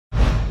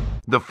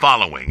The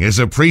following is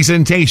a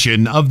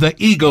presentation of the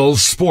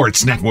Eagles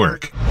Sports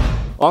Network.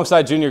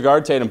 Alongside junior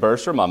guard Tatum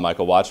Burstrom, I'm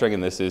Michael Watchering,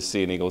 and this is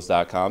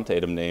SeeingEagles.com.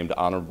 Tatum named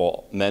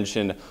honorable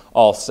mention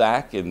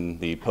All-SAC in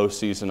the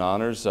postseason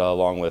honors,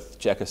 along with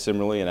Jekka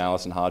Simmerly and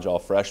Allison Hodge, all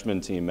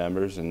freshman team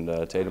members.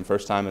 And Tatum,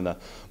 first time in the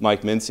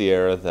Mike Mincy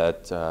era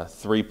that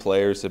 3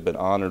 players have been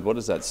honored. What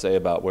does that say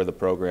about where the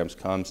program's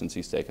come since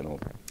he's taken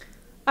over?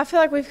 I feel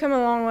like we've come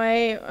a long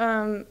way.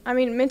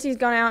 Mincy's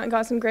gone out and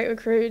got some great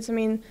recruits.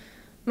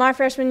 My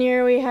freshman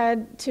year we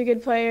had 2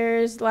 good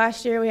players.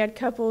 Last year we had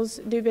couples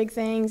do big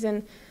things,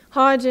 and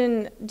Hodge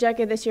and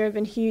Jekka this year have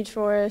been huge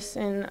for us,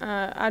 and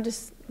I'm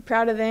just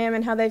proud of them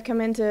and how they've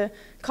come into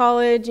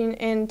college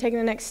and taken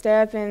the next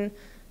step, and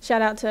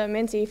shout out to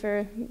Mincy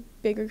for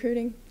big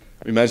recruiting.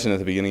 You mentioned at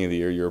the beginning of the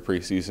year you were a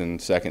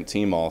preseason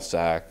second-team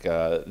All-SAC,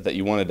 that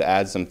you wanted to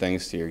add some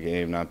things to your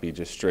game, not be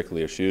just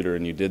strictly a shooter,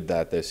 and you did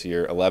that this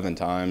year 11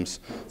 times,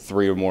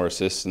 3 or more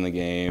assists in the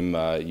game.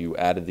 You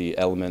added the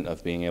element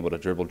of being able to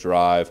dribble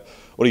drive.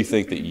 What do you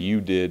think that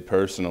you did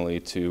personally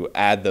to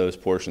add those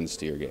portions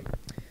to your game?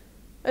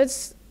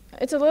 It's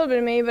a little bit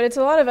of me, but it's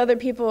a lot of other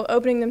people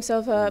opening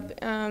themselves up.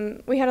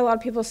 We had a lot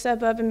of people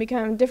step up and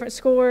become different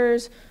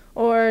scorers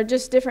or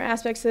just different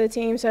aspects of the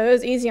team, so it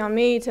was easy on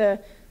me to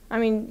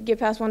get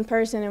past one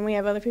person, and we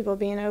have other people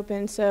being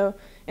open. So,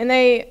 and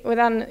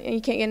you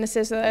can't get an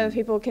assist without other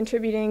people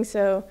contributing,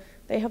 so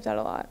they helped out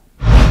a lot.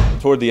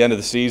 Toward the end of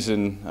the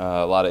season,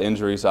 a lot of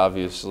injuries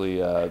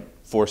obviously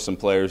forced some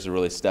players to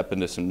really step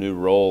into some new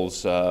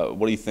roles.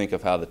 What do you think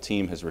of how the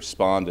team has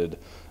responded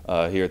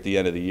here at the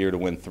end of the year to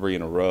win 3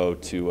 in a row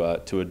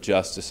to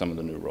adjust to some of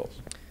the new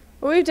roles?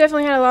 Well, we've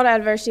definitely had a lot of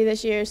adversity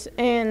this year,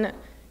 and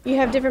you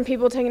have different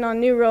people taking on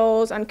new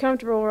roles,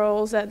 uncomfortable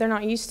roles that they're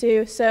not used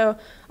to. So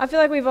I feel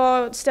like we've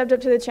all stepped up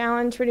to the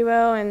challenge pretty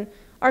well, and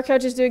our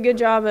coaches do a good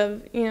job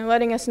of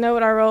letting us know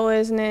what our role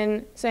is, and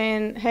then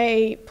saying,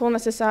 hey, pulling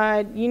us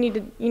aside, you need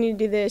to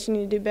do this, you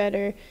need to do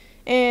better.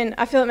 And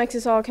I feel it makes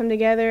us all come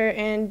together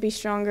and be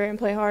stronger and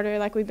play harder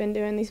like we've been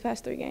doing these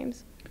past 3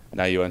 games.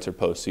 Now you enter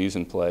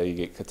postseason play. You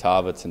get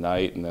Catawba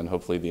tonight and then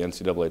hopefully the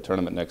NCAA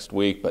tournament next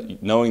week.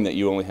 But knowing that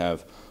you only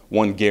have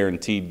 1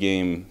 guaranteed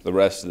game the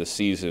rest of the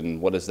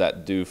season, what does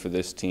that do for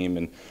this team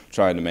in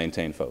trying to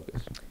maintain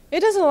focus?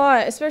 It does a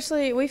lot,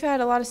 especially we've had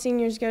a lot of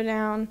seniors go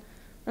down.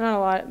 Not a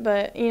lot,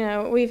 but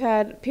we've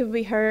had people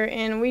be hurt,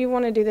 and we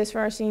want to do this for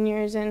our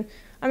seniors. And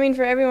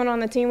for everyone on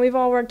the team, we've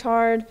all worked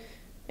hard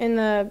in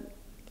the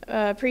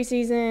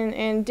preseason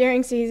and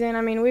during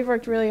season. We've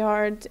worked really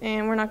hard,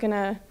 and we're not going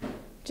to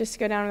just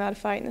go down without a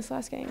fight in this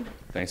last game.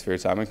 Thanks for your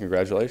time and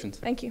congratulations.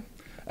 Thank you.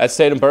 That's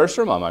Tatum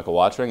Burstrom. I'm Michael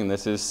Watchering, and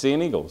this is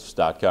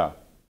SeeingEagles.com.